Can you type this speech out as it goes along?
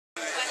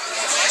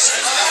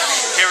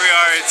Here we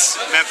are, it's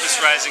Memphis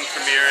Rising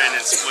premiere, and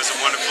it was a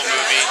wonderful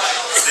movie.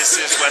 This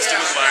is Weston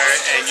Maguire,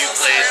 and you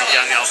played the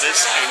young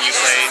Elvis, and you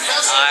played...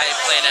 I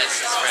played as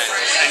his friend.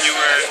 And you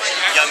were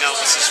young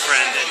Elvis's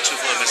friend in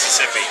Tupelo,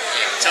 Mississippi.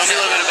 Tell me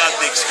a little bit about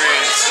the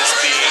experience, this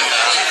being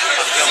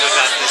a film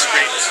about this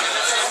great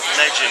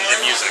legend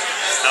in music.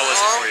 How was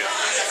it for you?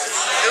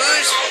 It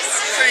was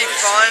pretty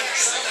fun.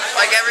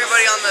 Like,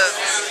 everybody on the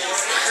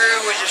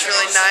crew was just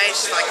really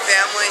nice, like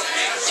family.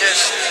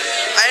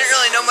 I didn't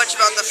really know much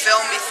about the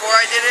film before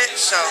I did it,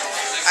 so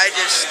I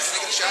just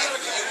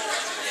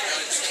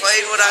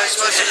played what I was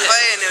supposed to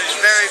play, and it was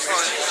very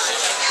fun.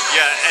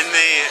 Yeah,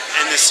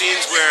 and the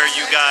scenes where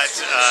you got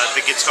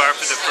the guitar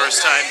for the first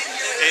time,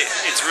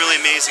 it's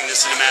really amazing, the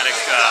cinematic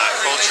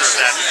culture of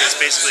that, because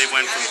basically it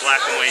went from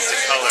black and white to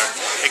color.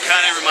 It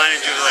kind of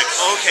reminded you of like,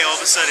 okay, all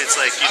of a sudden it's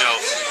like, you know,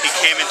 he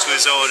came into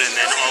his own, and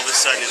then all of a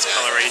sudden it's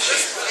coloration.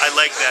 I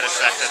like that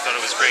effect. I thought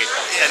it was great.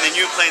 And then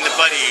you playing the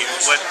buddy,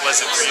 what was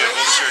it for you?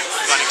 What was your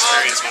fun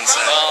experience on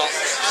set? Well,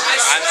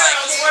 I'm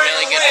like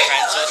really good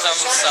friends with him,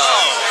 so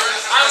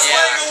yeah,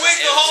 it was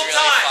really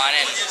fun,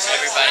 and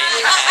everybody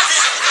in the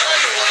cast was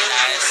really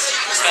nice,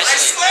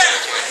 especially the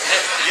teacher.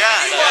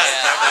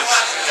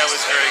 That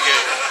was very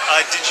good.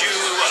 Did you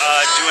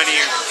do any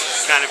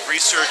kind of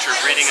research or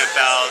reading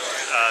about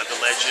the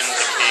legend,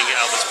 the king,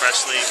 Elvis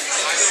Presley?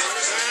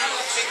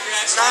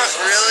 Not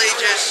really,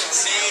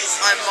 just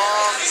my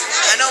mom.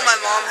 I know my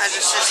mom has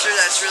a sister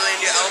that's really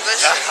into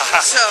Elvis,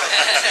 so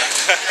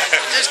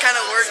it just kind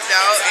of worked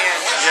out. And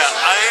yeah,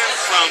 I am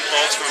from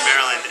Baltimore,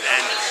 Maryland,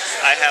 and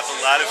I have a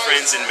lot of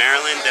friends in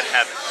Maryland that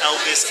have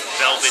Elvis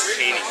velvet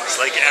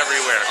paintings, like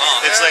everywhere.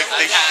 It's like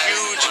the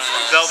huge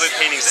velvet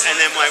paintings. And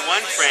then my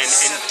one friend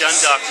in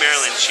Dundalk,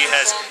 Maryland, she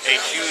has a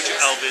huge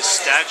Elvis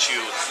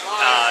statue.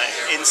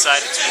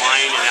 Inside it's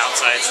wine, and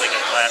outside it's like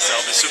a glass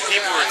Elvis. So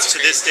people are to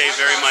this day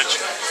very much,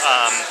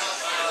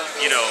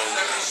 you know,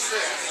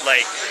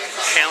 like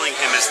hailing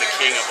him as the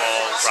king of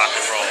all rock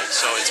and roll.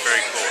 So it's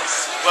very cool.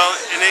 Well,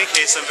 in any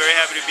case, I'm very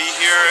happy to be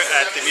here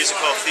at the Music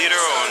Hall Theater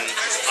on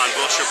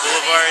Wilshire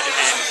Boulevard,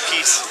 and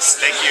peace.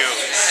 Thank you.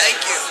 thank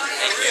you.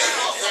 Thank you.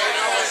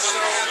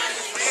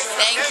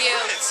 Thank you.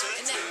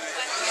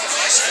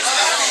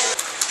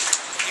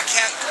 You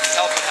can't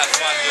help but have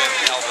fun doing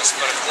Elvis,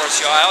 but of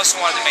course, you know, I also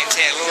wanted to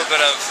maintain a little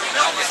bit of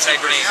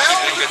integrity and keep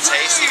it in good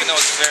taste, even though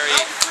it's very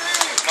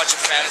much a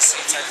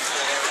fantasy type of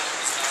thriller.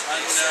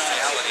 It's not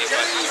reality,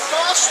 but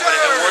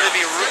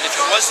if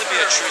it was to be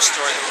a true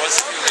story, if it was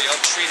to be real,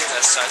 treat it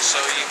as such, so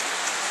you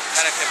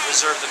kind of can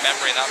preserve the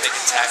memory and not make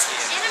it tacky.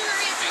 And,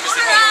 because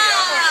the movie,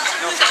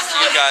 you know, for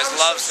you guys,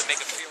 loves to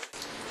make it feel